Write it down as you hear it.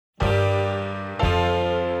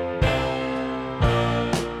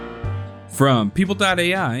From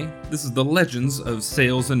People.ai, this is the Legends of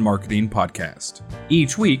Sales and Marketing podcast.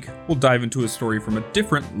 Each week, we'll dive into a story from a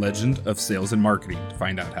different legend of sales and marketing to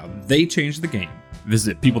find out how they changed the game.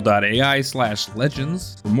 Visit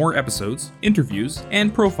People.ai/legends for more episodes, interviews,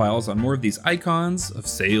 and profiles on more of these icons of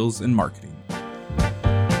sales and marketing.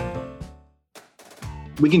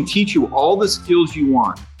 We can teach you all the skills you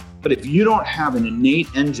want, but if you don't have an innate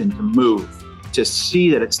engine to move, to see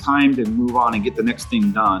that it's time to move on and get the next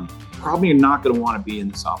thing done, probably you're not going to want to be in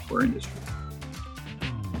the software industry.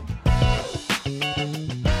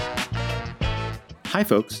 Hi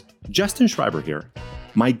folks, Justin Schreiber here.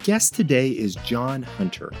 My guest today is John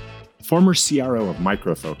Hunter, former CRO of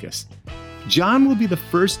Micro Focus. John will be the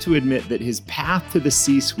first to admit that his path to the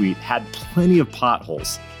C-suite had plenty of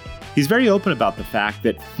potholes. He's very open about the fact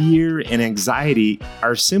that fear and anxiety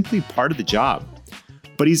are simply part of the job.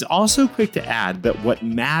 But he's also quick to add that what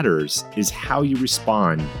matters is how you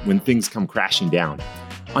respond when things come crashing down.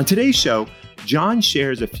 On today's show, John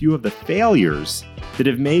shares a few of the failures that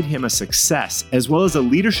have made him a success, as well as a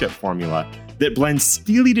leadership formula that blends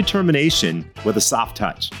steely determination with a soft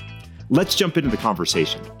touch. Let's jump into the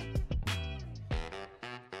conversation.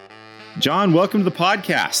 John, welcome to the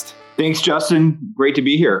podcast. Thanks, Justin. Great to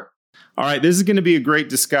be here. All right, this is going to be a great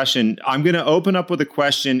discussion. I'm going to open up with a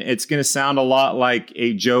question. It's going to sound a lot like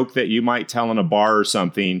a joke that you might tell in a bar or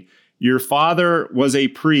something. Your father was a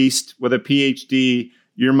priest with a PhD.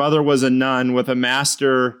 Your mother was a nun with a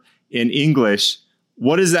master in English.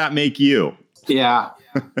 What does that make you? Yeah.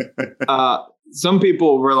 Some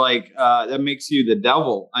people were like, that makes you the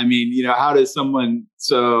devil. I mean, how does someone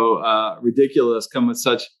so ridiculous come with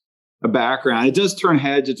such a background? It does turn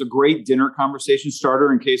heads. It's a great dinner conversation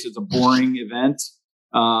starter in case it's a boring event.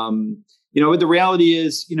 But the reality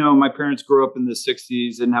is, my parents grew up in the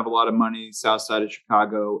 60s, didn't have a lot of money, south side of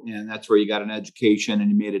Chicago, and that's where you got an education and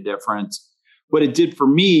you made a difference. What it did for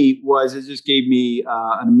me was it just gave me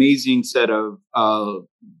an amazing set of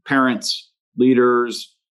parents,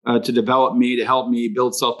 leaders to develop me, to help me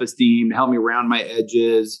build self-esteem, to help me round my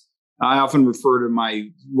edges. I often refer to my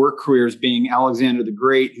work career as being Alexander the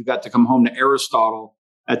Great, who got to come home to Aristotle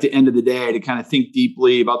at the end of the day to kind of think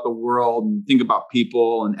deeply about the world and think about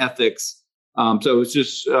people and ethics. So it's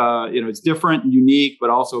just, it's different and unique, but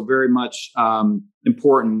also very much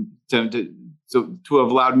important to have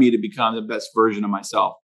allowed me to become the best version of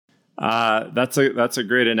myself. That's a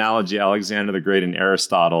great analogy, Alexander the Great and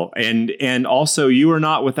Aristotle. And also, you are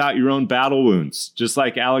not without your own battle wounds, just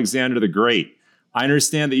like Alexander the Great. I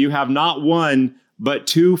understand that you have not one, but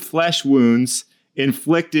two flesh wounds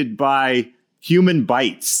inflicted by human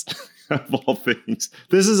bites, of all things.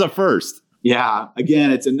 This is a first. Yeah.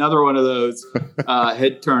 Again, it's another one of those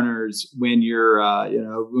head turners when you're,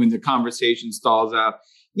 when the conversation stalls out.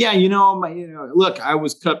 Yeah, look, I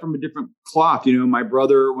was cut from a different cloth. My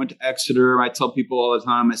brother went to Exeter. I tell people all the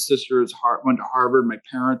time, my sister went to Harvard. My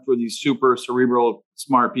parents were these super cerebral,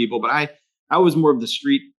 smart people. But I was more of the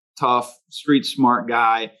street tough, street smart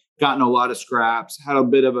guy, gotten a lot of scraps, had a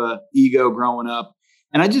bit of a ego growing up.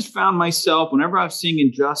 And I just found myself, whenever I was seeing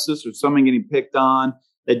injustice or someone getting picked on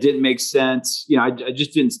that didn't make sense, I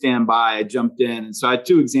just didn't stand by. I jumped in. And so I had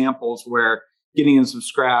two examples where getting in some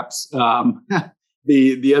scraps,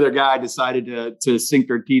 the other guy decided to sink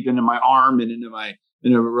their teeth into my arm and right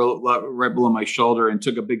below my shoulder and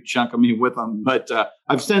took a big chunk of me with them. But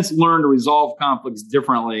I've since learned to resolve conflicts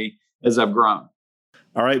differently as I've grown.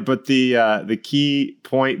 All right, but the key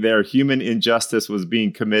point there, human injustice was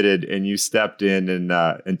being committed, and you stepped in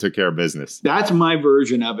and took care of business. That's my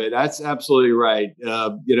version of it. That's absolutely right.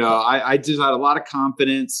 I just had a lot of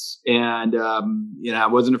confidence, and I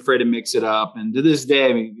wasn't afraid to mix it up. And to this day,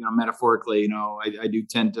 I mean, metaphorically, I do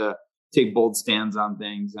tend to take bold stands on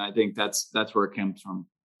things, and I think that's where it comes from.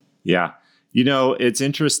 Yeah. It's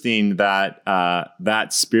interesting that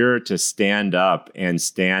that spirit to stand up and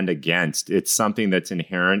stand against, it's something that's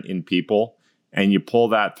inherent in people, and you pull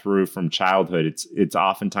that through from childhood. It's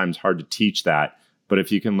oftentimes hard to teach that, but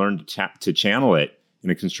if you can learn to channel it in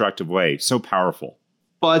a constructive way, so powerful.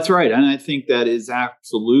 Well, that's right. And I think that is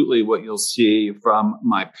absolutely what you'll see from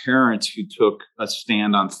my parents who took a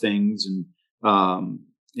stand on things and,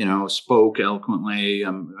 spoke eloquently.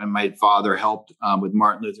 And my father helped with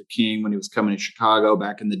Martin Luther King when he was coming to Chicago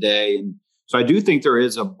back in the day. And so I do think there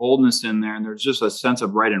is a boldness in there, and there's just a sense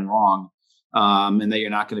of right and wrong, and that you're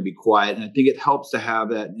not going to be quiet. And I think it helps to have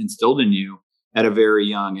that instilled in you at a very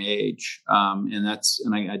young age. And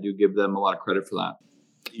I do give them a lot of credit for that.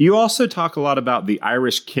 You also talk a lot about the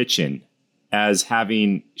Irish kitchen as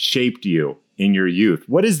having shaped you in your youth.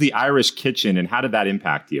 What is the Irish kitchen, and how did that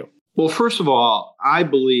impact you? Well, first of all, I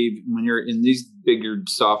believe when you're in these bigger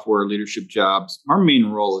software leadership jobs, our main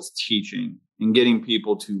role is teaching and getting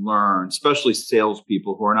people to learn, especially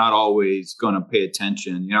salespeople who are not always going to pay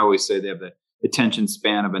attention. You know, I always say they have the attention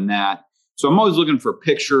span of a gnat. So I'm always looking for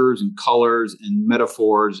pictures and colors and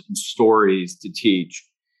metaphors and stories to teach.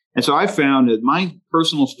 And so I found that my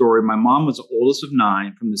personal story, my mom was the oldest of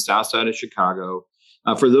 9 from the south side of Chicago.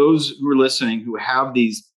 For those who are listening who have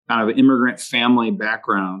these kind of immigrant family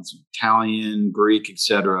backgrounds, Italian, Greek,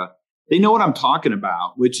 etc., they know what I'm talking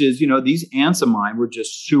about, which is, these aunts of mine were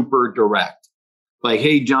just super direct. Like,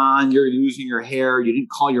 hey, John, you're losing your hair. You didn't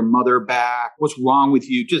call your mother back. What's wrong with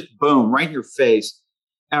you? Just boom, right in your face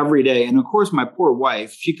every day. And of course, my poor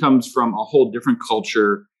wife, she comes from a whole different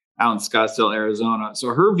culture out in Scottsdale, Arizona. So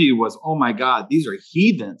her view was, oh my God, these are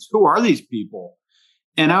heathens. Who are these people?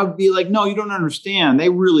 And I would be like, no, you don't understand. They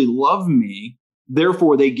really love me.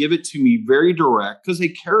 Therefore, they give it to me very direct because they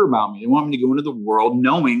care about me. They want me to go into the world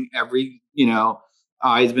knowing every,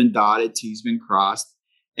 I's been dotted, T's been crossed.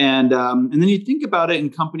 And then you think about it in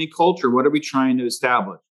company culture. What are we trying to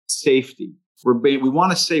establish? Safety. We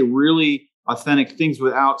want to say really authentic things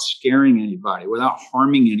without scaring anybody, without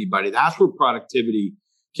harming anybody. That's where productivity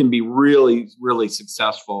can be really, really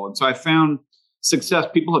successful. And so I found success.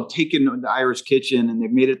 People have taken the Irish Kitchen and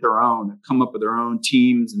they've made it their own. They've come up with their own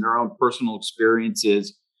teams and their own personal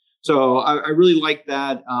experiences. So I really like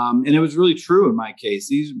that. And it was really true in my case.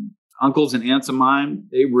 These uncles and aunts of mine,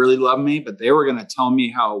 they really loved me, but they were going to tell me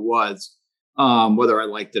how it was, whether I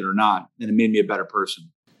liked it or not. And it made me a better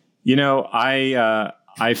person.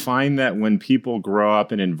 I find that when people grow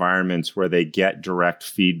up in environments where they get direct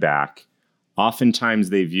feedback, oftentimes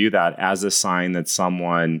they view that as a sign that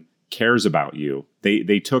someone cares about you.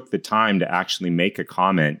 They took the time to actually make a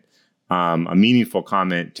comment, a meaningful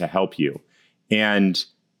comment to help you. And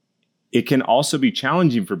it can also be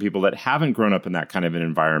challenging for people that haven't grown up in that kind of an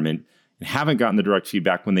environment and haven't gotten the direct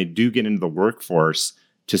feedback when they do get into the workforce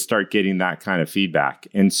to start getting that kind of feedback.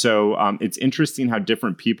 And so it's interesting how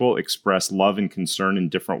different people express love and concern in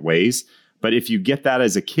different ways. But if you get that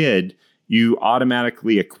as a kid, you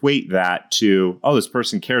automatically equate that to, oh, this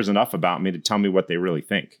person cares enough about me to tell me what they really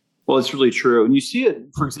think. Well, it's really true. And you see it,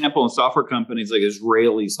 for example, in software companies like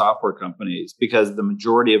Israeli software companies, because the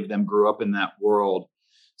majority of them grew up in that world.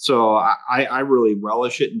 So I really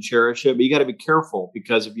relish it and cherish it. But you got to be careful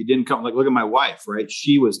because if you didn't come, like, look at my wife, right?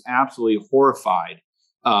 She was absolutely horrified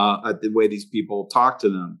at the way these people talk to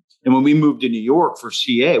them. And when we moved to New York for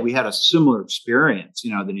CA, we had a similar experience.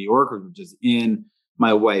 The New Yorkers were just in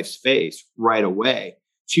my wife's face right away.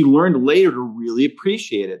 She learned later to really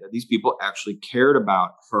appreciate it, that these people actually cared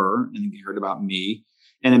about her and cared about me.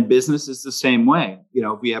 And in business, it's the same way.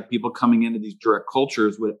 If we have people coming into these direct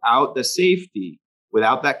cultures without the safety,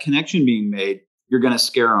 without that connection being made, you're going to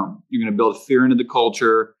scare them. You're going to build fear into the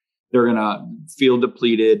culture. They're going to feel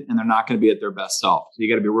depleted and they're not going to be at their best self. So you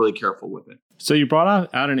got to be really careful with it. So you brought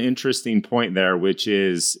out an interesting point there, which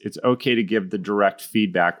is it's okay to give the direct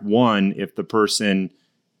feedback. One, if the person,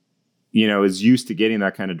 is used to getting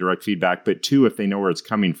that kind of direct feedback, but 2, if they know where it's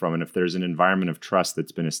coming from and if there's an environment of trust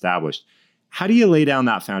that's been established. How do you lay down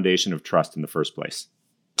that foundation of trust in the first place?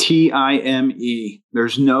 TIME.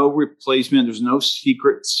 There's no replacement. There's no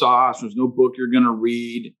secret sauce. There's no book you're going to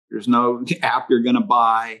read. There's no app you're going to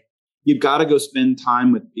buy. You've got to go spend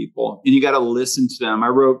time with people and you got to listen to them. I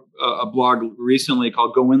wrote a blog recently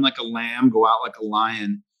called Go In Like a Lamb, Go Out Like a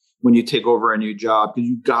Lion when you take over a new job, because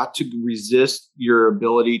you've got to resist your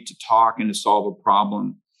ability to talk and to solve a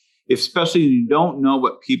problem. Especially if you don't know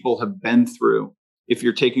what people have been through. If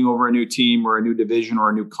you're taking over a new team or a new division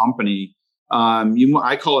or a new company,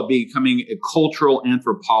 I call it becoming a cultural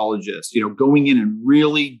anthropologist, going in and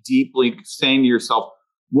really deeply saying to yourself,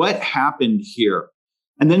 what happened here?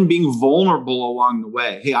 And then being vulnerable along the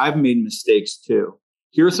way. Hey, I've made mistakes too.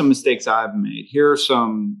 Here are some mistakes I've made. Here are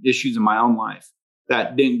some issues in my own life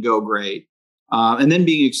that didn't go great. And then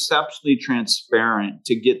being exceptionally transparent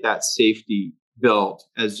to get that safety built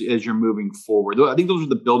as you're moving forward. I think those are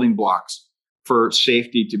the building blocks for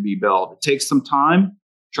safety to be built. It takes some time.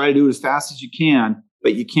 Try to do it as fast as you can,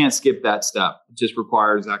 but you can't skip that step. It just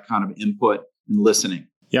requires that kind of input and listening.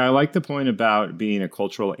 Yeah, I like the point about being a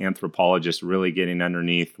cultural anthropologist, really getting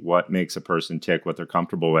underneath what makes a person tick, what they're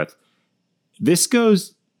comfortable with. This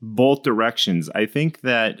goes both directions. I think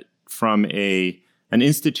that from an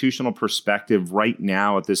institutional perspective right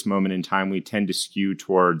now at this moment in time, we tend to skew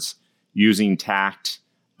towards using tact,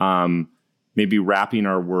 maybe wrapping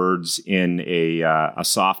our words in a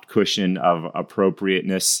soft cushion of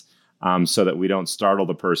appropriateness so that we don't startle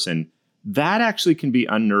the person. that actually can be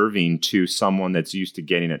unnerving to someone that's used to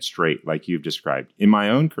getting it straight, like you've described. In my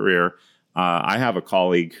own career, I have a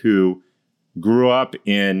colleague who grew up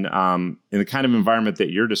in the kind of environment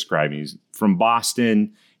that you're describing. He's from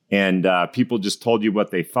Boston, and people just told you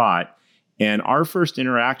what they thought. And our first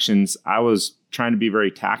interactions, I was trying to be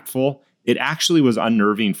very tactful. It actually was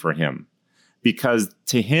unnerving for him, because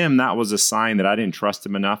to him, that was a sign that I didn't trust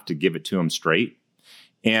him enough to give it to him straight.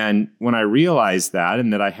 And when I realized that,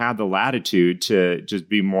 and that I had the latitude to just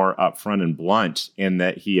be more upfront and blunt, and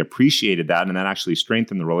that he appreciated that, and that actually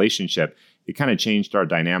strengthened the relationship, it kind of changed our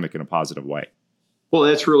dynamic in a positive way. Well,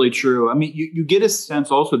 that's really true. I mean, you get a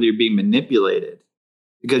sense also that you're being manipulated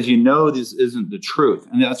because you know this isn't the truth.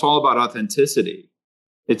 And that's all about authenticity.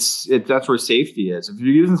 That's where safety is. If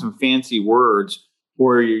you're using some fancy words,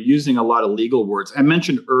 or you're using a lot of legal words. I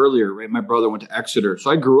mentioned earlier, right? My brother went to Exeter. So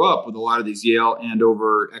I grew up with a lot of these Yale,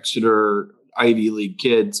 Andover, Exeter, Ivy League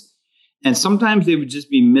kids. And sometimes they would just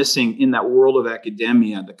be missing in that world of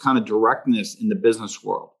academia, the kind of directness in the business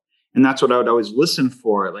world. And that's what I would always listen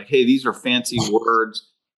for. Like, hey, these are fancy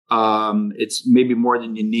words. It's maybe more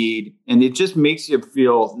than you need. And it just makes you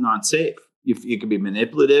feel not safe. It could be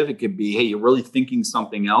manipulative. It could be, hey, you're really thinking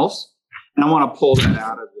something else. And I want to pull that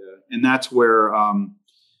out of you. And that's where,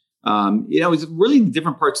 it's really in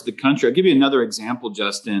different parts of the country. I'll give you another example,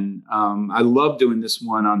 Justin. I love doing this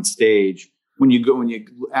one on stage. When you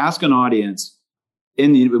ask an audience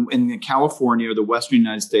in California or the Western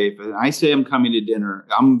United States, and I say I'm coming to dinner,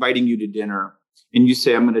 I'm inviting you to dinner, and you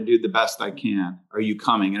say I'm going to do the best I can. Are you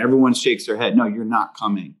coming? And everyone shakes their head. No, you're not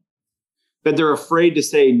coming. But they're afraid to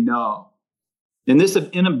say no. And this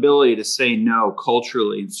inability to say no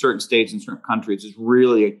culturally in certain states and certain countries is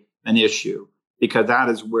really an issue, because that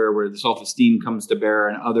is where the self-esteem comes to bear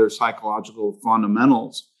and other psychological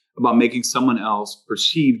fundamentals about making someone else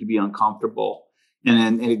perceived to be uncomfortable.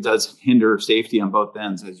 And it does hinder safety on both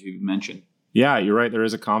ends, as you mentioned. Yeah, you're right. There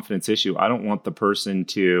is a confidence issue. I don't want the person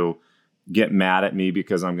to get mad at me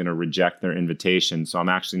because I'm going to reject their invitation. So I'm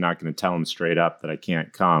actually not going to tell them straight up that I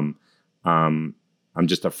can't come. I'm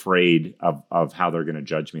just afraid of how they're going to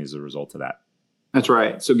judge me as a result of that. That's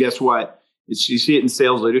right. So guess what? You see it in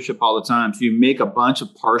sales leadership all the time. So you make a bunch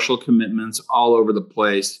of partial commitments all over the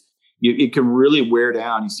place. It can really wear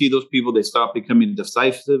down. You see those people, they stop becoming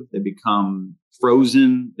decisive. They become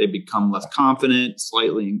frozen. They become less confident,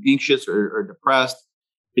 slightly anxious or depressed,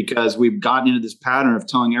 because we've gotten into this pattern of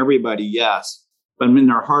telling everybody yes, but in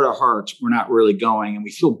our heart of hearts, we're not really going, and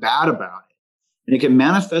we feel bad about it. And it can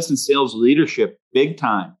manifest in sales leadership big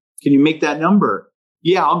time. Can you make that number?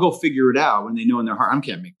 Yeah, I'll go figure it out. When they know in their heart, I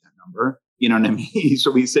can't make that number. You know what I mean? So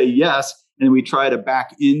we say yes, and we try to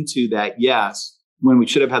back into that yes when we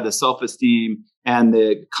should have had the self-esteem and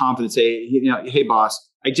the confidence. Say, hey, boss,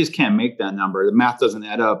 I just can't make that number. The math doesn't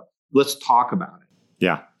add up. Let's talk about it.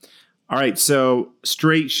 Yeah. All right. So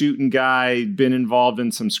straight shooting guy, been involved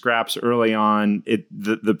in some scraps early on.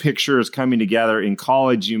 The picture is coming together. In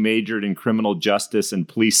college, you majored in criminal justice and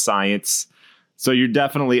police science. So you're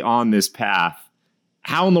definitely on this path.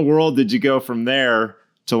 How in the world did you go from there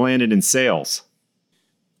to land it in sales?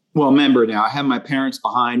 Well, remember now, I have my parents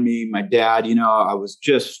behind me. My dad, I was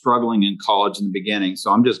just struggling in college in the beginning.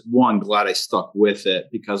 So I'm just glad I stuck with it,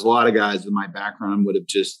 because a lot of guys with my background would have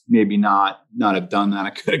just maybe not have done that. I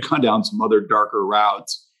could have gone down some other darker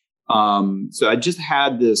routes. So I just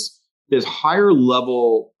had this higher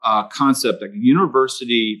level concept. Like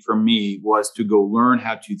university for me was to go learn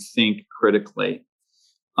how to think critically.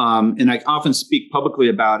 And I often speak publicly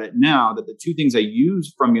about it now, that the two things I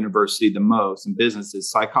use from university the most in business is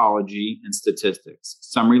psychology and statistics,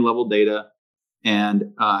 summary level data, and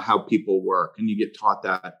how people work. And you get taught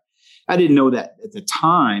that. I didn't know that at the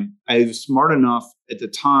time. I was smart enough at the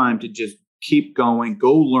time to just keep going,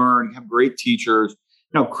 go learn, have great teachers.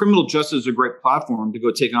 Criminal justice is a great platform to go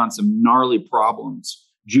take on some gnarly problems,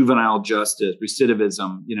 juvenile justice,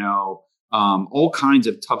 recidivism, all kinds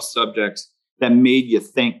of tough subjects that made you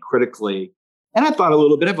think critically. And I thought a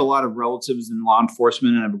little bit. I have a lot of relatives in law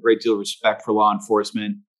enforcement, and I have a great deal of respect for law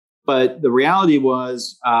enforcement. But the reality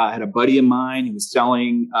was, I had a buddy of mine who was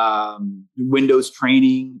selling Windows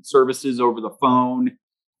training services over the phone.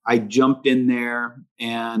 I jumped in there,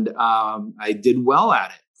 and I did well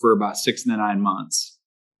at it for about 6 to 9 months.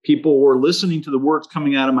 People were listening to the words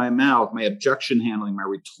coming out of my mouth, my objection handling, my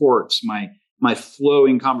retorts, my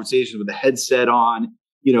flowing conversations with the headset on,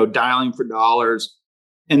 dialing for dollars.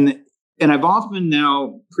 And I've often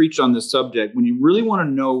now preached on this subject. When you really want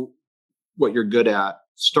to know what you're good at,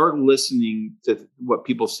 start listening to what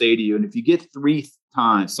people say to you. And if you get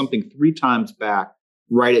something three times back,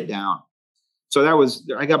 write it down. So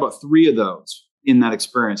I got about 3 of those. in that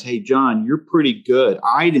experience, hey, John, you're pretty good.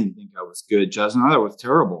 I didn't think I was good, Justin. I thought it was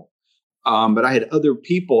terrible. But I had other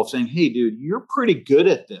people saying, hey, dude, you're pretty good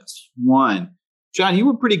at this. 1, John, you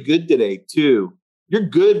were pretty good today. 2, you're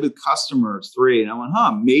good with customers. 3. And I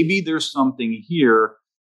went, maybe there's something here.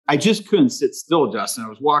 I just couldn't sit still, Justin. I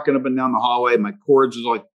was walking up and down the hallway. My cords was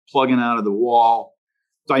like plugging out of the wall.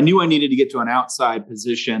 So I knew I needed to get to an outside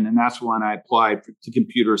position. And that's when I applied to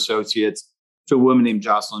Computer Associates to a woman named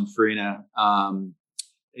Jocelyn Farina,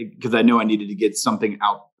 because I knew I needed to get something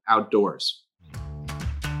outdoors.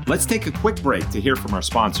 Let's take a quick break to hear from our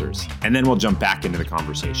sponsors, and then we'll jump back into the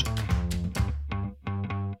conversation.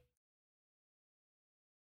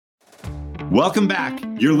 Welcome back.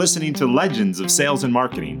 You're listening to Legends of Sales and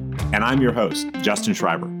Marketing, and I'm your host, Justin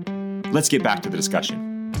Schreiber. Let's get back to the discussion.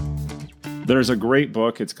 There's a great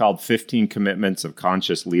book. It's called 15 Commitments of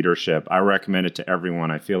Conscious Leadership. I recommend it to everyone.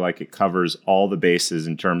 I feel like it covers all the bases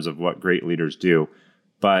in terms of what great leaders do.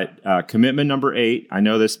 But commitment number 8, I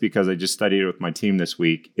know this because I just studied it with my team this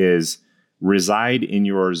week, is reside in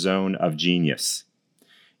your zone of genius.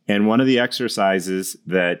 And one of the exercises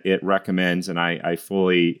that it recommends, and I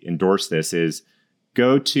fully endorse this, is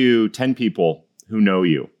go to 10 people who know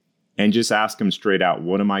you and just ask them straight out,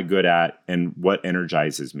 what am I good at and what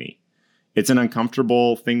energizes me? It's an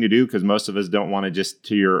uncomfortable thing to do because most of us don't want to, just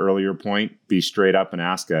to your earlier point, be straight up and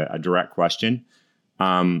ask a direct question.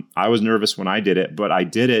 I was nervous when I did it, but I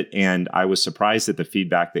did it and I was surprised at the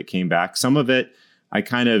feedback that came back. Some of it I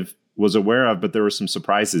kind of was aware of, but there were some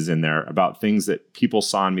surprises in there about things that people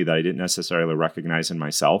saw in me that I didn't necessarily recognize in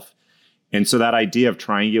myself. And so that idea of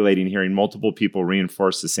triangulating, hearing multiple people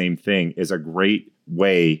reinforce the same thing is a great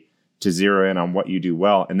way to zero in on what you do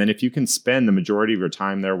well. And then if you can spend the majority of your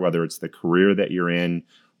time there, whether it's the career that you're in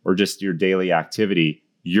or just your daily activity,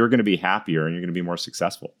 you're going to be happier and you're going to be more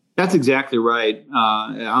successful. That's exactly right.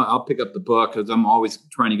 I'll pick up the book because I'm always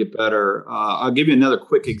trying to get better. I'll give you another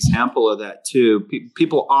quick example of that too.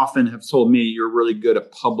 People often have told me you're really good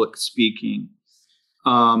at public speaking.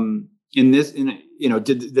 Did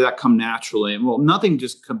that come naturally? And well, nothing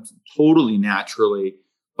just comes totally naturally.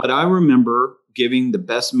 But I remember giving the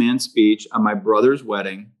best man speech on my brother's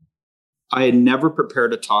wedding. I had never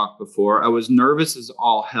prepared to talk before. I was nervous as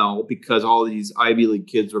all hell because all these Ivy League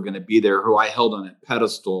kids were going to be there who I held on a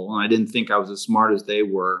pedestal, and I didn't think I was as smart as they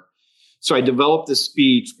were. So I developed this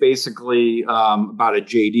speech basically about a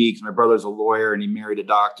JD because my brother's a lawyer and he married a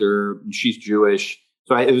doctor and she's Jewish.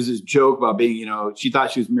 So it was this joke about being, she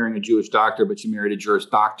thought she was marrying a Jewish doctor, but she married a Juris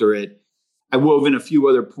Doctorate. I wove in a few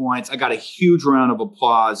other points. I got a huge round of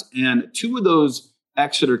applause. And 2 of those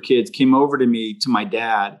Exeter kids came over to me, to my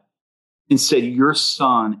dad, and said, your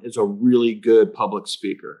son is a really good public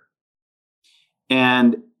speaker.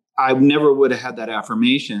 And I never would have had that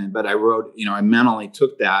affirmation, but I wrote, I mentally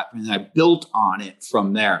took that and I built on it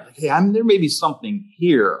from there. Like, hey, there may be something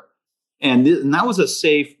here. And that was a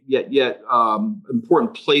safe yet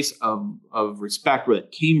important place of respect where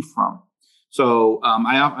it came from. So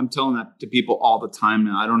I'm telling that to people all the time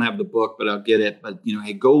now. I don't have the book, but I'll get it. But,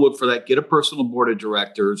 hey, go look for that. Get a personal board of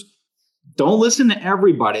directors. Don't listen to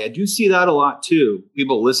everybody. I do see that a lot too.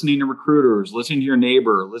 People listening to recruiters, listening to your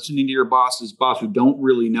neighbor, listening to your boss's boss who don't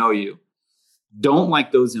really know you. Don't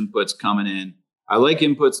like those inputs coming in. I like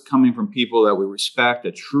inputs coming from people that we respect,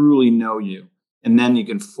 that truly know you. And then you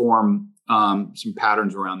can form some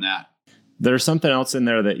patterns around that. There's something else in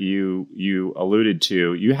there that you alluded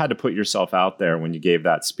to. You had to put yourself out there when you gave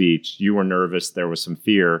that speech. You were nervous. There was some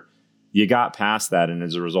fear. You got past that. And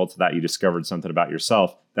as a result of that, you discovered something about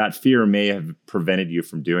yourself. That fear may have prevented you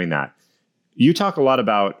from doing that. You talk a lot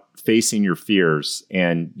about facing your fears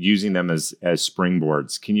and using them as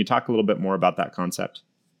springboards. Can you talk a little bit more about that concept?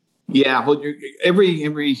 Yeah, well,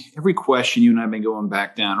 every question you and I have been going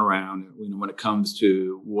back down around when it comes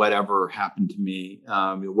to whatever happened to me,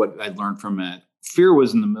 what I learned from it. Fear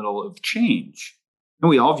was in the middle of change, and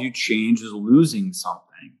we all view change as losing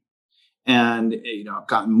something. And I've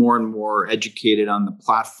gotten more and more educated on the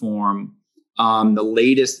platform. The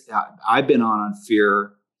latest I've been on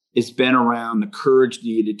fear has been around the courage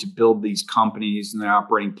needed to build these companies and their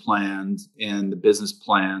operating plans and the business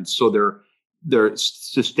plans, so they're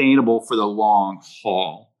sustainable for the long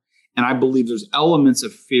haul. And I believe there's elements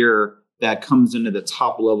of fear that comes into the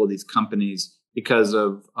top level of these companies because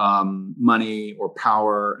of money or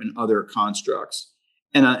power and other constructs.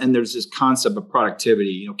 And there's this concept of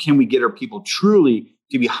productivity. Can we get our people truly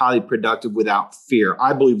to be highly productive without fear?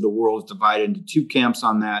 I believe the world is divided into 2 camps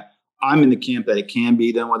on that. I'm in the camp that it can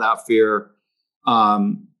be done without fear.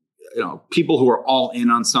 People who are all in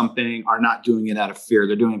on something are not doing it out of fear.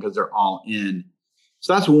 They're doing it because they're all in.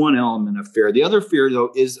 So that's one element of fear. The other fear,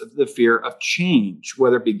 though, is the fear of change,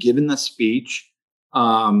 whether it be giving the speech.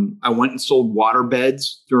 I went and sold water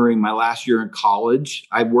beds during my last year in college.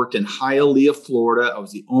 I worked in Hialeah, Florida. I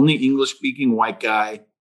was the only English-speaking white guy.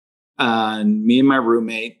 And me and my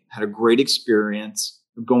roommate had a great experience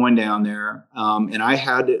going down there. And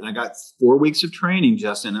I got 4 weeks of training,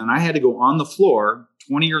 Justin, and I had to go on the floor,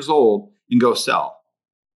 20 years old, and go sell.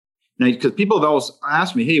 Now, because people have always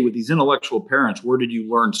asked me, hey, with these intellectual parents, where did you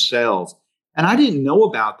learn sales? And I didn't know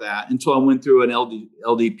about that until I went through an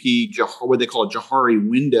LDP, what they call a Johari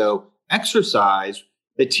window exercise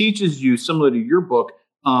that teaches you, similar to your book,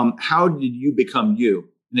 how did you become you?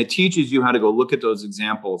 And it teaches you how to go look at those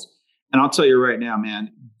examples. And I'll tell you right now,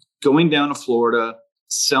 man, going down to Florida,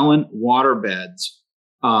 selling water beds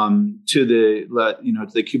to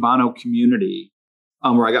the Cubano community,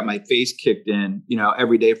 where I got my face kicked in,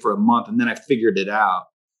 every day for a month. And then I figured it out.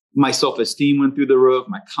 My self-esteem went through the roof.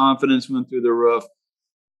 My confidence went through the roof.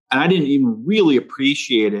 And I didn't even really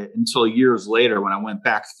appreciate it until years later when I went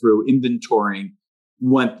back through inventorying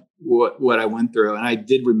what I went through. And I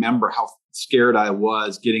did remember how scared I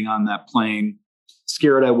was getting on that plane,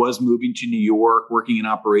 scared I was moving to New York, working in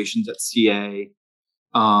operations at CA.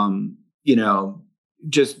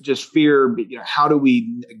 Just fear, but how do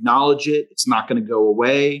we acknowledge it? It's not going to go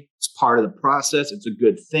away. It's part of the process. It's a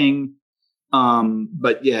good thing.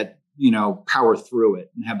 But yet, power through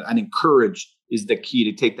it and think courage is the key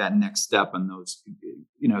to take that next step in those,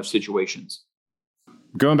 situations.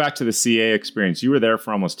 Going back to the CA experience, you were there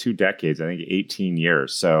for almost 2 decades, I think 18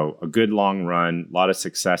 years. So a good long run, a lot of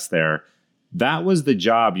success there. That was the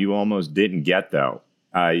job you almost didn't get, though.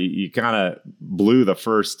 You kind of blew the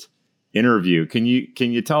first interview. Can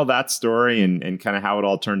you tell that story and kind of how it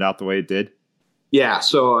all turned out the way it did? Yeah.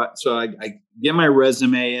 So I get my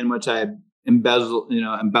resume in, which I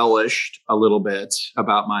embellished a little bit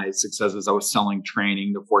about my successes. I was selling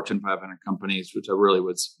training to Fortune 500 companies, which I really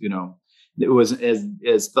was, it wasn't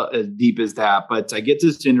as deep as that. But I get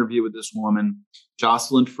this interview with this woman,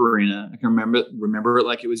 Jocelyn Farina. I can remember it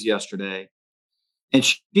like it was yesterday. And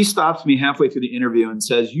she stops me halfway through the interview and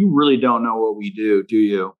says, "You really don't know what we do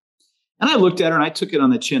you?" And I looked at her and I took it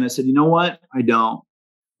on the chin. I said, "You know what? I don't.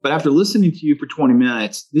 But after listening to you for 20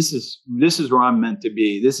 minutes, this is where I'm meant to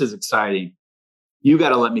be. This is exciting. You got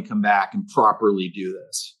to let me come back and properly do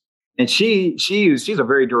this." And she's a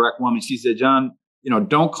very direct woman. She said, "John,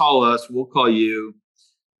 don't call us. We'll call you.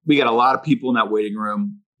 We got a lot of people in that waiting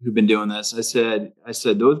room who've been doing this." I said,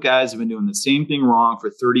 "Those guys have been doing the same thing wrong for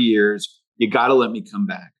 30 years. You got to let me come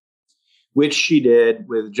back," which she did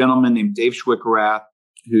with a gentleman named Dave Schwickerath,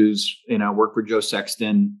 who's, worked for Joe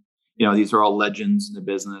Sexton. These are all legends in the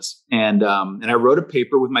business. And I wrote a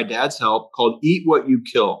paper with my dad's help called Eat What You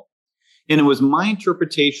Kill. And it was my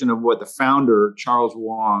interpretation of what the founder, Charles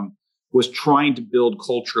Wong, was trying to build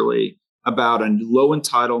culturally about a low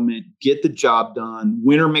entitlement, get the job done,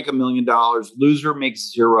 winner make $1 million, loser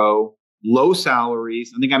makes $0, low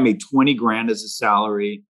salaries. I think I made 20 grand as a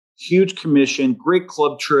salary, huge commission, great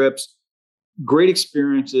club trips, great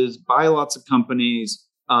experiences, buy lots of companies.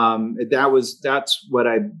 That's what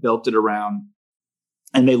I built it around,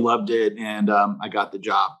 and they loved it. And I got the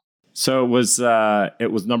job. So it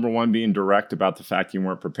was number one, being direct about the fact you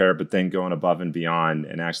weren't prepared, but then going above and beyond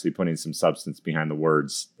and actually putting some substance behind the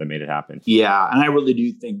words that made it happen. Yeah. And I really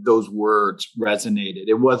do think those words resonated.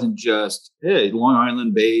 It wasn't just, hey, Long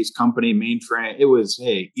Island based company, mainframe. It was,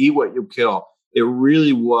 hey, eat what you kill. It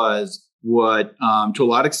really was what, to a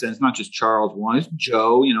lot of extent, it's not just Charles Wong, it's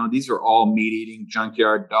Joe. These are all meat eating,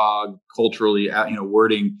 junkyard dog, culturally,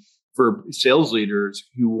 wording for sales leaders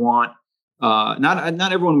who want,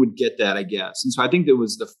 not everyone would get that, I guess. And so I think there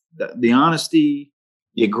was the honesty,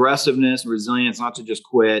 the aggressiveness, resilience, not to just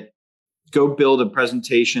quit, go build a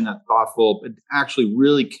presentation that's thoughtful, but actually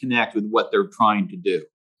really connect with what they're trying to do.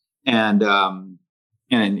 And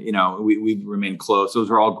we've remained close.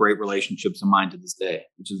 Those are all great relationships of mine to this day,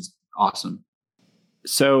 which is awesome.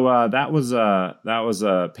 So that was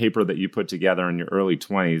a paper that you put together in your early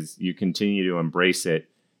 20s. You continue to embrace it.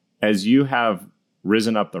 As you have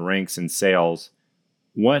risen up the ranks in sales,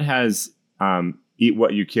 what has Eat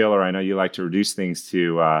What You Kill, or I know you like to reduce things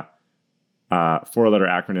to 4-letter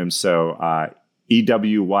acronyms, so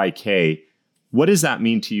EWYK, what does that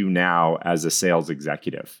mean to you now as a sales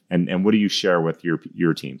executive? And what do you share with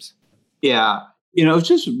your teams? Yeah. It's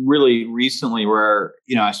just really recently where,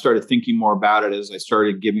 I started thinking more about it as I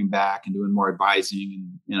started giving back and doing more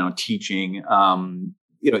advising and, teaching.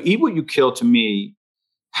 Eat What You Kill to me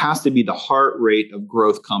has to be the heart rate of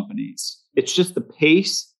growth companies. It's just the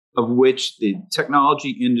pace of which the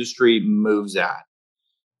technology industry moves at.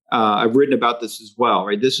 I've written about this as well,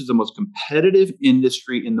 right? This is the most competitive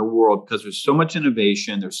industry in the world because there's so much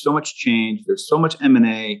innovation, there's so much change, there's so much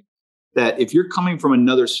M&A that if you're coming from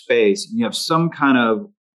another space and you have some kind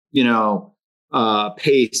of,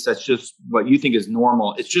 pace that's just what you think is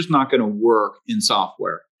normal, it's just not going to work in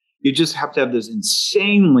software. You just have to have this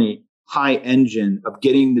insanely high engine of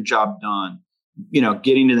getting the job done,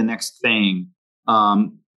 getting to the next thing.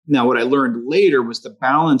 Now, what I learned later was to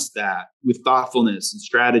balance that with thoughtfulness and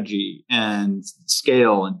strategy and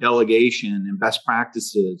scale and delegation and best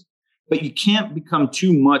practices. But you can't become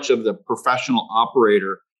too much of the professional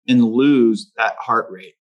operator and lose that heart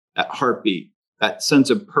rate, that heartbeat, that sense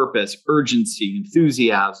of purpose, urgency,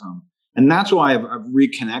 enthusiasm. And that's why I've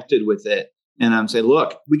reconnected with it. And I'm saying,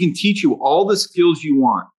 look, we can teach you all the skills you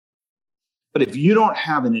want. But if you don't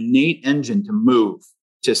have an innate engine to move,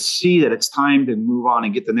 to see that it's time to move on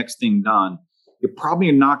and get the next thing done, you're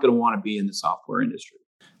probably not going to want to be in the software industry.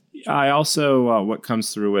 I also, what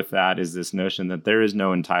comes through with that is this notion that there is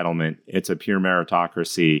no entitlement. It's a pure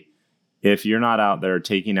meritocracy. If you're not out there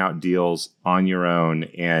taking out deals on your own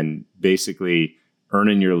and basically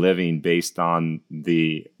earning your living based on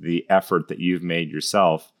the effort that you've made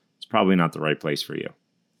yourself, it's probably not the right place for you.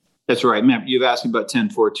 That's right. Matt, you've asked me about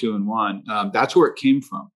 10, 4, 2, and 1. That's where it came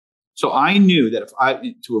from. So I knew that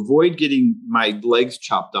to avoid getting my legs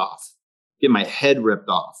chopped off, get my head ripped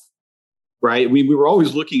off, right? We were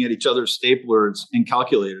always looking at each other's staplers and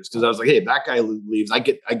calculators because I was like, hey, if that guy leaves, I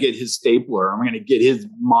get his stapler. I'm going to get his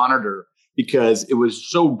monitor because it was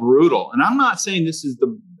so brutal. And I'm not saying this is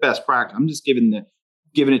the best practice. I'm just giving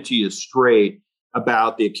it to you straight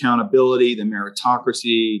about the accountability, the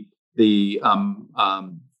meritocracy, the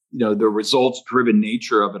results-driven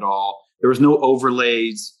nature of it all. There was no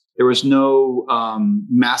overlays. There was no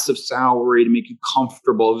massive salary to make you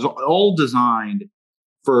comfortable. It was all designed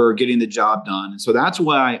for getting the job done. And so that's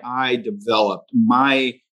why I developed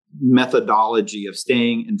my methodology of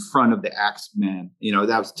staying in front of the Axeman.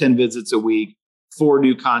 That was 10 visits a week, 4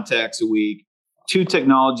 new contacts a week, 2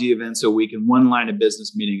 technology events a week, and 1 line of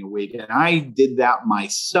business meeting a week. And I did that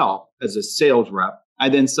myself as a sales rep. I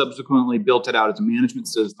then subsequently built it out as a management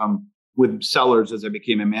system with sellers as I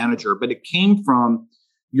became a manager. But it came from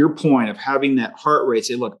your point of having that heart rate,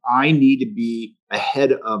 say, look, I need to be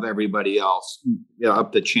ahead of everybody else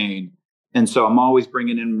up the chain. And so I'm always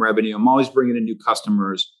bringing in revenue. I'm always bringing in new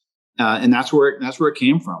customers. And that's where it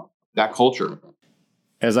came from, that culture.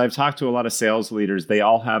 As I've talked to a lot of sales leaders, they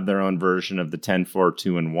all have their own version of the 10, 4,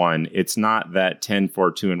 2, and 1. It's not that 10,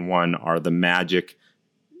 4, 2, and 1 are the magic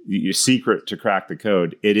your secret to crack the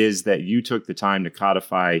code. It is that you took the time to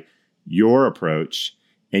codify your approach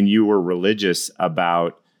and you were religious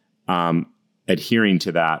about adhering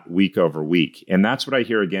to that week over week. And that's what I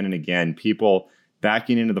hear again and again, people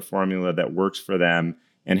backing into the formula that works for them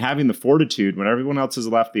and having the fortitude when everyone else has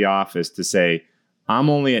left the office to say, I'm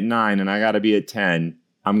only at 9 and I got to be at 10.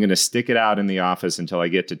 I'm going to stick it out in the office until I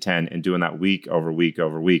get to 10 and doing that week over week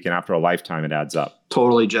over week. And after a lifetime, it adds up.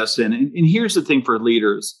 Totally, Justin. And here's the thing for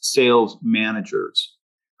leaders, sales managers,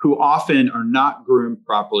 who often are not groomed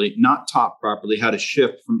properly, not taught properly how to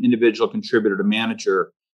shift from individual contributor to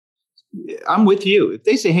manager. I'm with you. If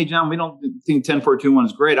they say, hey, John, we don't think 10, 4, 2, 1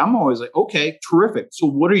 is great, I'm always like, okay, terrific. So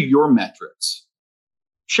what are your metrics?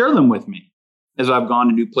 Share them with me as I've gone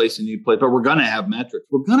to new place, but we're going to have metrics.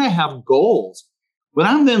 We're going to have goals. What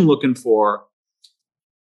I'm then looking for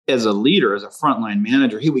as a leader, as a frontline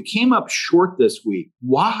manager, hey, we came up short this week.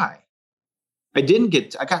 Why? I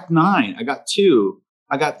got 9, I got 2,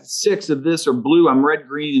 I got 6 of this or blue, I'm red,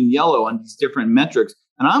 green, and yellow on these different metrics.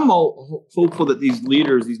 And I'm all hopeful that these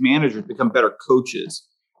leaders, these managers become better coaches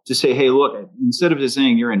to say, hey, look, instead of just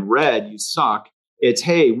saying you're in red, you suck, it's,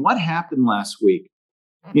 hey, what happened last week?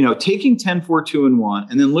 Taking 10, 4, 2, and 1,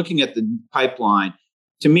 and then looking at the pipeline,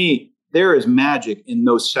 to me, there is magic in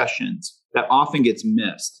those sessions that often gets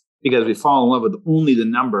missed because we fall in love with only the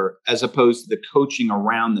number as opposed to the coaching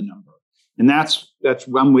around the number. And that's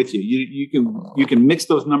I'm with you. You can mix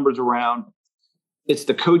those numbers around. It's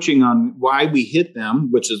the coaching on why we hit them,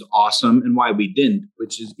 which is awesome, and why we didn't,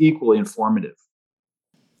 which is equally informative.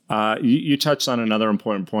 You touched on another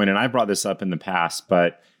important point, and I brought this up in the past,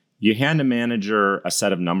 but you hand a manager a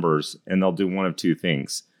set of numbers and they'll do one of 2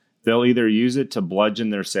 things. They'll either use it to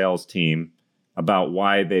bludgeon their sales team about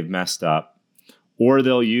why they've messed up, or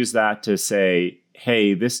they'll use that to say,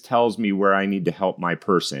 hey, this tells me where I need to help my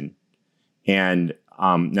person. And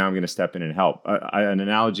now I'm going to step in and help. An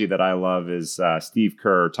analogy that I love is Steve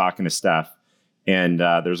Kerr talking to Steph. And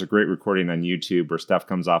there's a great recording on YouTube where Steph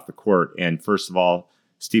comes off the court. And first of all,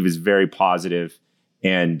 Steve is very positive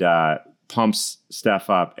and pumps Steph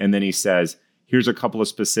up. And then he says, here's a couple of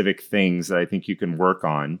specific things that I think you can work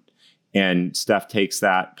on. And Steph takes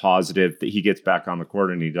that positive, that he gets back on the court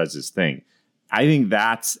and he does his thing. I think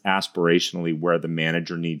that's aspirationally where the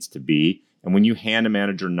manager needs to be. And when you hand a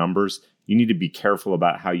manager numbers, you need to be careful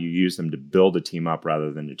about how you use them to build a team up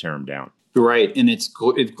rather than to tear them down. Right. And it's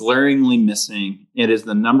glaringly missing. It is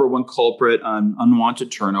the number one culprit on unwanted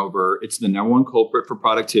turnover. It's the number one culprit for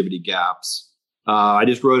productivity gaps. I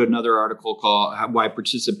just wrote another article called Why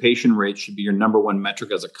Participation Rate Should Be Your Number One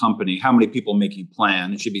Metric as a Company. How many people making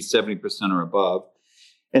plan? It should be 70% or above.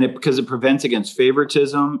 And because it prevents against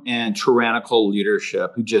favoritism and tyrannical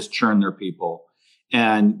leadership who just churn their people.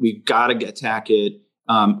 And we've got to attack it.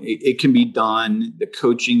 It can be done. The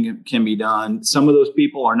coaching can be done. Some of those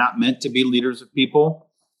people are not meant to be leaders of people.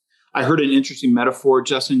 I heard an interesting metaphor,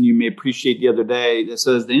 Justin, you may appreciate the other day, that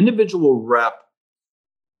says the individual rep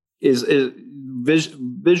is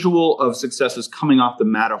visual of success is coming off the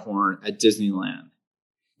Matterhorn at Disneyland.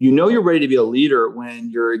 You know you're ready to be a leader when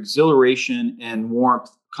your exhilaration and warmth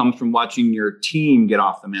comes from watching your team get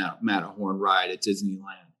off the Matterhorn ride at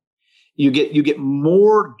Disneyland. You get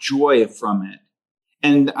more joy from it.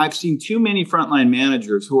 And I've seen too many frontline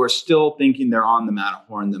managers who are still thinking they're on the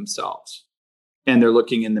Matterhorn themselves. And they're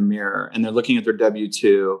looking in the mirror and they're looking at their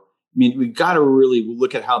W-2. I mean, we've got to really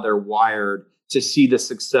look at how they're wired to see the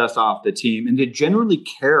success off the team and to generally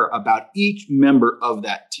care about each member of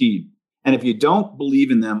that team. And if you don't believe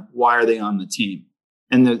in them, why are they on the team?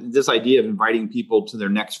 And this idea of inviting people to their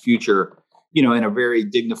next future, in a very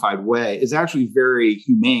dignified way is actually very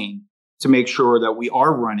humane to make sure that we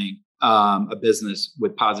are running a business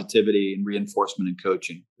with positivity and reinforcement and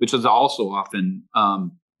coaching, which is also often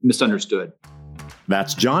misunderstood.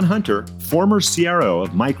 That's John Hunter, former CRO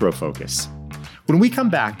of Micro Focus. When we come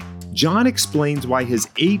back, John explains why his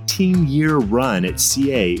 18-year run at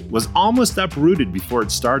CA was almost uprooted before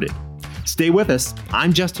it started. Stay with us.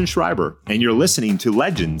 I'm Justin Schreiber, and you're listening to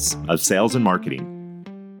Legends of Sales and Marketing.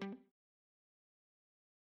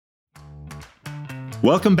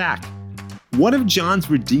 Welcome back. One of John's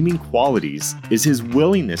redeeming qualities is his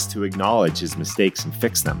willingness to acknowledge his mistakes and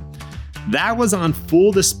fix them. That was on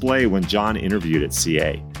full display when John interviewed at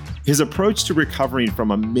CA. His approach to recovering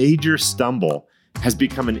from a major stumble has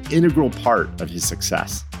become an integral part of his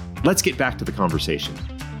success. Let's get back to the conversation.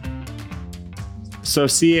 So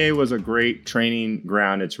CA was a great training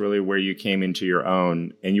ground. It's really where you came into your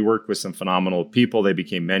own, and you worked with some phenomenal people. They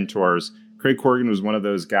became mentors. Craig Corrigan was one of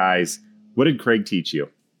those guys. What did Craig teach you?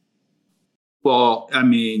 Well, I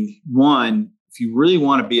mean, one, if you really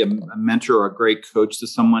want to be a mentor or a great coach to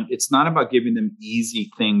someone, it's not about giving them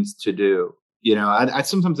easy things to do. I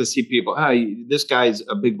sometimes see people, this guy's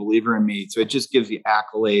a big believer in me. So it just gives you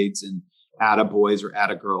accolades and attaboys or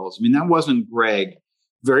attagirls. I mean, that wasn't Greg.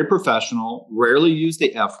 Very professional, rarely used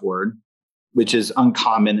the F word, which is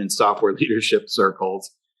uncommon in software leadership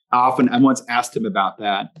circles. I once asked him about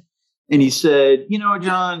that. And he said,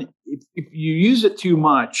 John, if you use it too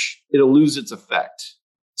much, it'll lose its effect.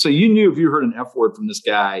 So you knew if you heard an F word from this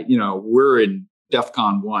guy, we're in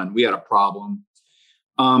DEFCON 1. We had a problem.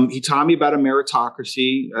 He taught me about a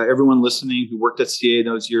meritocracy. Everyone listening who worked at CA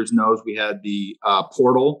those years knows we had the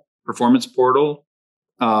performance portal.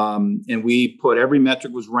 And we put every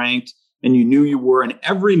metric was ranked and you knew you were. And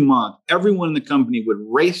every month, everyone in the company would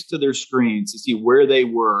race to their screens to see where they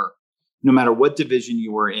were, no matter what division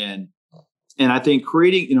you were in. And I think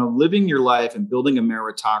creating, living your life and building a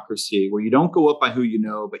meritocracy where you don't go up by who you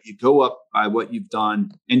know, but you go up by what you've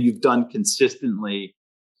done and you've done consistently.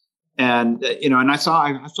 And, and I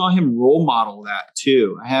saw him role model that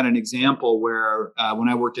too. I had an example where when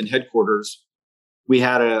I worked in headquarters, we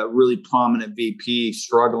had a really prominent VP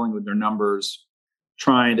struggling with their numbers,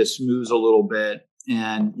 trying to smooth a little bit.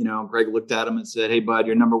 And, Greg looked at him and said, "Hey, bud,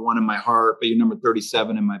 you're number 1 in my heart, but you're number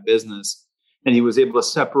 37 in my business." And he was able to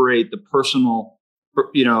separate the personal,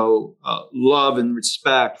 love and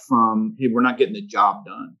respect from, "Hey, we're not getting the job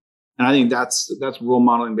done." And I think that's role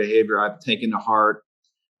modeling behavior I've taken to heart.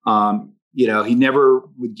 He never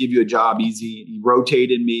would give you a job easy. He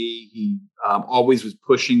rotated me. He always was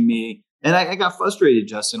pushing me. And I got frustrated,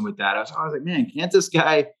 Justin, with that. I was like, man, can't this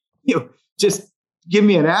guy, just give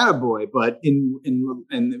me an attaboy? But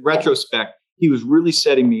in retrospect, he was really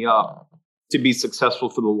setting me up to be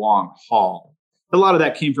successful for the long haul. A lot of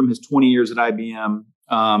that came from his 20 years at IBM.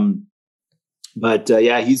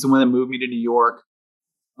 He's the one that moved me to New York.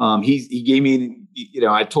 He gave me,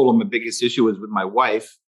 I told him the biggest issue was with my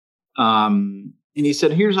wife. And he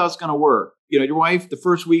said, "Here's how it's going to work. Your wife, the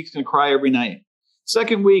first week's going to cry every night.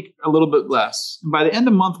 Second week, a little bit less. And by the end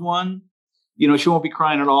of month 1, she won't be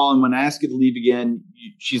crying at all. And when I ask you to leave again,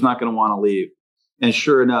 she's not going to want to leave. And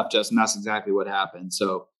sure enough, Justin, that's exactly what happened.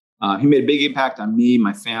 So he made a big impact on me,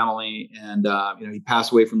 my family, and he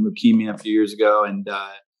passed away from leukemia a few years ago, and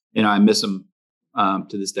I miss him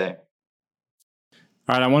to this day.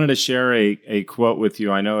 All right, I wanted to share a quote with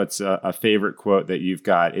you. I know it's a favorite quote that you've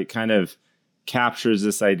got. It kind of captures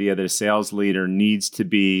this idea that a sales leader needs to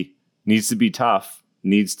be tough,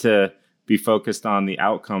 needs to be focused on the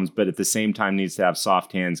outcomes, but at the same time needs to have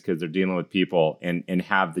soft hands because they're dealing with people and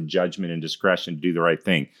have the judgment and discretion to do the right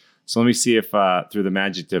thing. So let me see if through the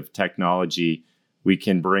magic of technology, we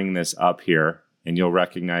can bring this up here and you'll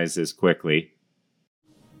recognize this quickly.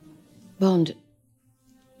 Bond,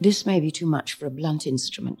 this may be too much for a blunt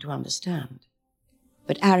instrument to understand,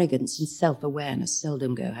 but arrogance and self-awareness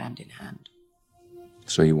seldom go hand in hand.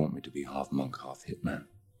 So you want me to be half monk, half hitman?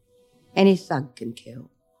 Any thug can kill.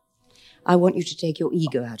 I want you to take your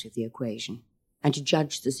ego out of the equation and to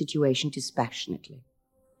judge the situation dispassionately.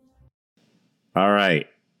 All right.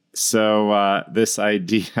 So this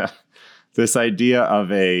idea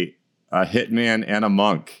of a hitman and a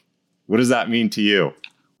monk, what does that mean to you?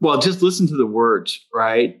 Well, just listen to the words,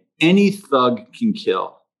 right? Any thug can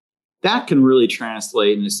kill. That can really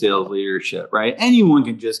translate into sales leadership, right? Anyone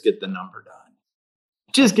can just get the number done.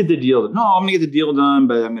 Just get the deal done. No, I'm going to get the deal done,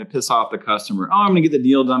 but I'm going to piss off the customer. Oh, I'm going to get the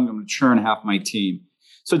deal done. I'm going to churn half my team.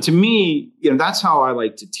 So to me, that's how I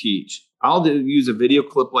like to teach. I'll use a video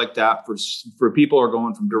clip like that for people who are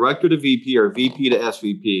going from director to VP or VP to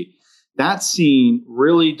SVP. That scene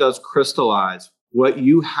really does crystallize what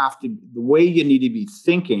you have to, the way you need to be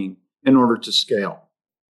thinking in order to scale.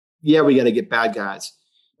 Yeah, we got to get bad guys.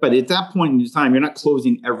 But at that point in time, you're not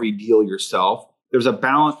closing every deal yourself. There's a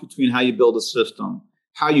balance between how you build a system,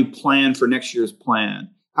 how you plan for next year's plan,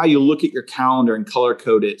 how you look at your calendar and color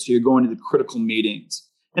code it so you're going to the critical meetings.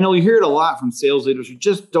 And you'll hear it a lot from sales leaders who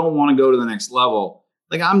just don't want to go to the next level.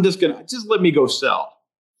 Like, just let me go sell.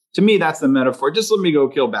 To me, that's the metaphor. Just let me go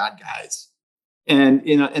kill bad guys. And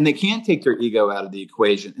they can't take their ego out of the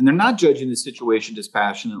equation. And they're not judging the situation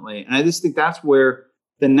dispassionately. And I just think that's where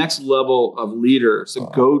the next level of leaders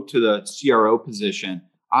that go to the CRO position,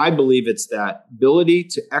 I believe it's that ability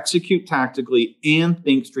to execute tactically and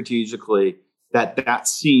think strategically that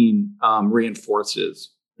scene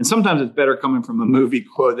reinforces. And sometimes it's better coming from a movie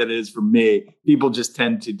quote than it is from me. People just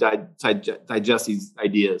tend to digest these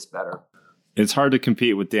ideas better. It's hard to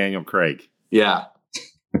compete with Daniel Craig. Yeah.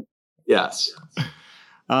 Yes.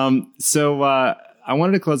 So I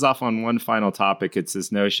wanted to close off on one final topic. It's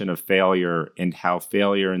this notion of failure and how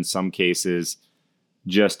failure in some cases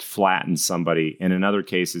just flattens somebody and in other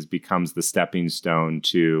cases becomes the stepping stone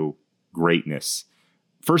to greatness.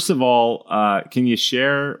 First of all,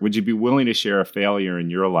 would you be willing to share a failure in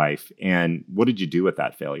your life? And what did you do with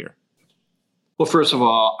that failure? Well, first of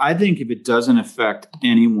all, I think if it doesn't affect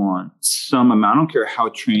anyone, some amount, I don't care how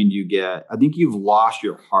trained you get, I think you've lost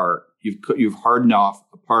your heart. You've hardened off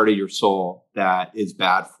a part of your soul that is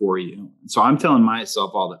bad for you. And so I'm telling myself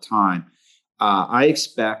all the time, I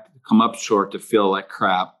expect to come up short to feel like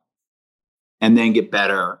crap and then get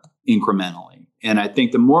better incrementally. And I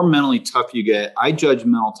think the more mentally tough you get, I judge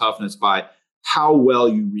mental toughness by how well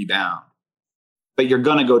you rebound. But you're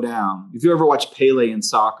going to go down. If you ever watch Pele in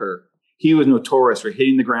soccer, he was notorious for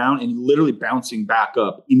hitting the ground and literally bouncing back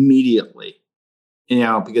up immediately,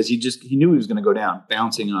 because he knew he was going to go down,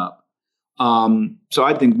 bouncing up. So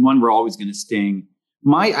I think we're always going to sting.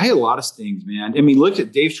 I had a lot of stings, man. I mean, look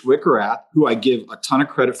at Dave Schwickerath, who I give a ton of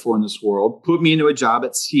credit for in this world, put me into a job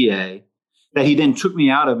at CA that he then took me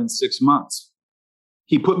out of in 6 months.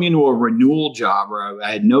 He put me into a renewal job where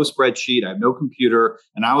I had no spreadsheet, I had no computer,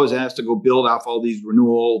 and I was asked to go build off all these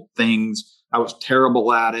renewal things. I was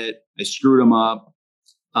terrible at it. I screwed him up.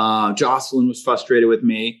 Jocelyn was frustrated with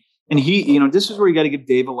me. And he, this is where you got to give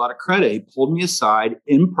Dave a lot of credit. He pulled me aside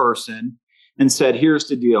in person and said, here's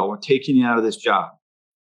the deal. We're taking you out of this job.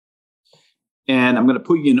 And I'm going to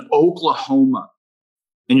put you in Oklahoma.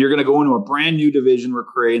 And you're going to go into a brand new division we're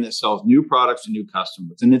creating that sells new products to new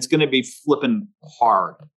customers. And it's going to be flipping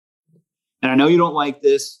hard. And I know you don't like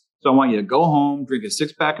this. So I want you to go home, drink a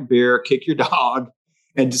 6-pack of beer, kick your dog,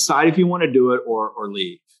 and decide if you want to do it or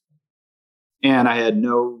leave. And I had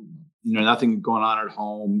nothing going on at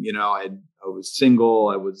home. I was single.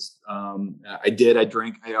 I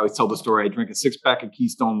drank. I always tell the story. I drank a 6-pack of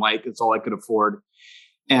Keystone Light. That's all I could afford.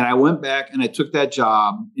 And I went back and I took that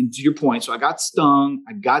job. And to your point, so I got stung.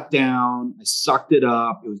 I got down. I sucked it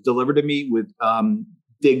up. It was delivered to me with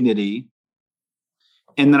dignity.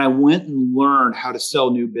 And then I went and learned how to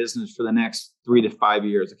sell new business for the next 3 to 5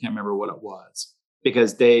 years. I can't remember what it was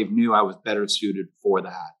because Dave knew I was better suited for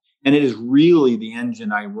that. And it is really the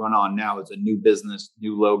engine I run on now. It's a new business,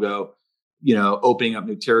 new logo, opening up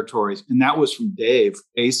new territories. And that was from Dave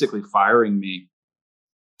basically firing me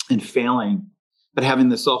and failing, but having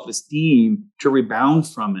the self-esteem to rebound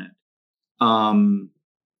from it.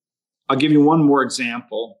 I'll give you one more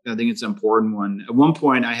example. I think it's an important one. At one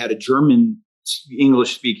point, I had a German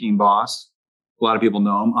English-speaking boss. A lot of people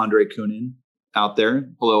know him, Andre Kunin, out there.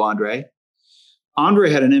 Hello, Andre.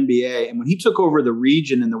 Andre had an MBA, and when he took over the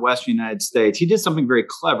region in the Western United States, he did something very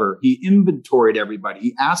clever. He inventoried everybody.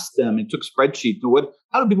 He asked them and took spreadsheets.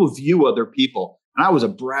 How do people view other people? And I was a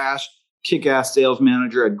brash, kick-ass sales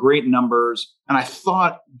manager, had great numbers, and I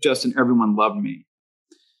thought, Justin, everyone loved me.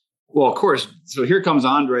 Well, of course, so here comes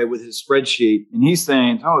Andre with his spreadsheet, and he's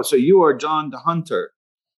saying, oh, so you are John the Hunter.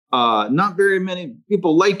 Not very many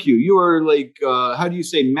people like you. You are like, how do you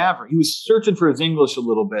say maverick? He was searching for his English a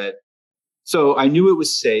little bit. So I knew it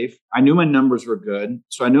was safe. I knew my numbers were good.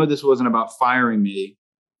 So I knew this wasn't about firing me.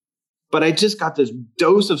 But I just got this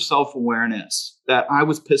dose of self-awareness that I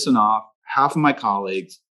was pissing off half of my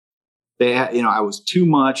colleagues. They had, I was too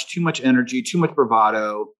much energy, too much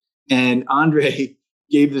bravado. And Andre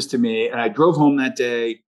gave this to me, and I drove home that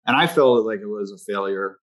day, and I felt like it was a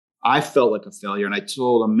failure. I felt like a failure. And I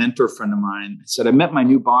told a mentor friend of mine, I said, I met my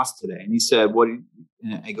new boss today. And he said,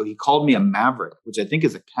 he called me a maverick, which I think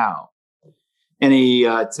is a cow. And he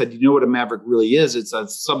said, you know what a maverick really is? It's a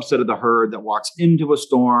subset of the herd that walks into a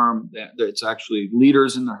storm. It's actually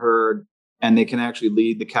leaders in the herd, and they can actually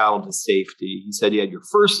lead the cattle to safety. He said, you had your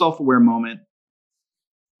first self-aware moment,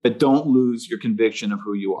 but don't lose your conviction of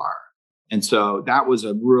who you are. And so that was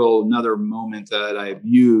another moment that I've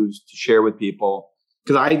used to share with people,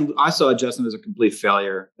 because I saw Justin as a complete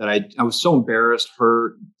failure, that I was so embarrassed,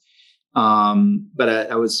 hurt, but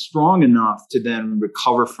I was strong enough to then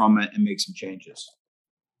recover from it and make some changes.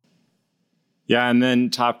 Yeah, and then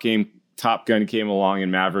Top Gun came along,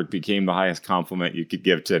 and Maverick became the highest compliment you could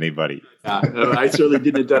give to anybody. I certainly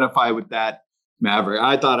didn't identify with that Maverick.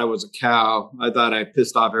 I thought I was a cow. I thought I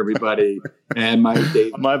pissed off everybody. And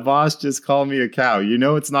my boss just called me a cow.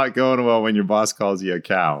 It's not going well when your boss calls you a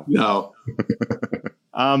cow. No.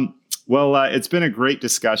 Well, it's been a great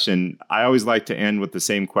discussion. I always like to end with the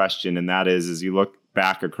same question, and that is, as you look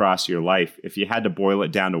back across your life, if you had to boil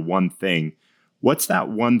it down to one thing, what's that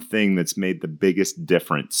one thing that's made the biggest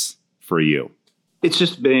difference for you? It's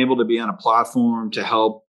just been able to be on a platform to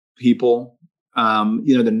help people.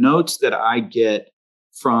 The notes that I get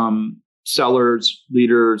from sellers,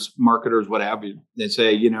 leaders, marketers, what have you, they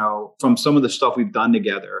say, from some of the stuff we've done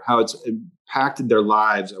together, how it's impacted their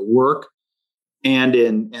lives at work and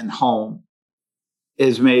in home,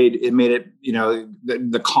 made it,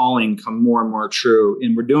 the calling come more and more true.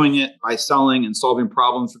 And we're doing it by selling and solving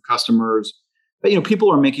problems for customers. But,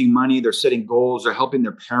 people are making money, they're setting goals, they're helping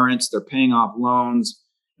their parents, they're paying off loans.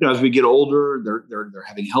 As we get older, they're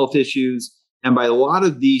having health issues. And by a lot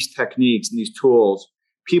of these techniques and these tools,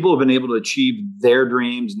 people have been able to achieve their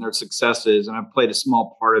dreams and their successes. And I've played a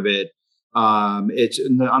small part of it. It's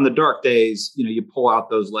on the dark days, you pull out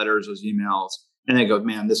those letters, those emails, and they go,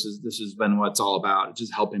 man, this has been what it's all about. It's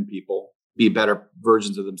just helping people be better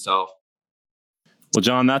versions of themselves. Well,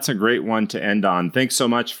 John, that's a great one to end on. Thanks so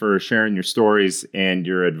much for sharing your stories and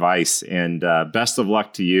your advice, and best of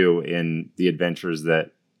luck to you in the adventures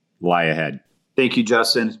that lie ahead. Thank you,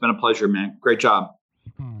 Justin. It's been a pleasure, man. Great job.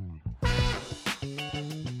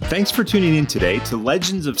 Thanks for tuning in today to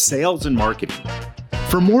Legends of Sales and Marketing.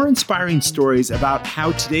 For more inspiring stories about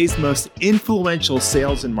how today's most influential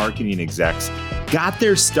sales and marketing execs got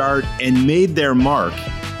their start and made their mark,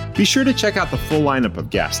 be sure to check out the full lineup of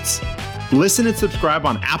guests. Listen and subscribe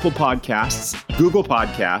on Apple Podcasts, Google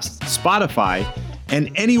Podcasts, Spotify, and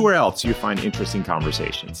anywhere else you find interesting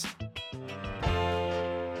conversations.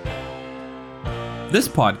 This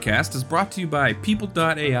podcast is brought to you by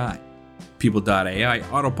People.ai. People.ai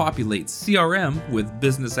auto-populates CRM with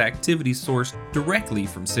business activity sourced directly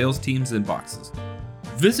from sales teams' inboxes.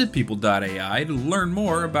 Visit People.ai to learn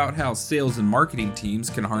more about how sales and marketing teams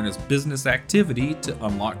can harness business activity to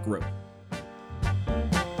unlock growth.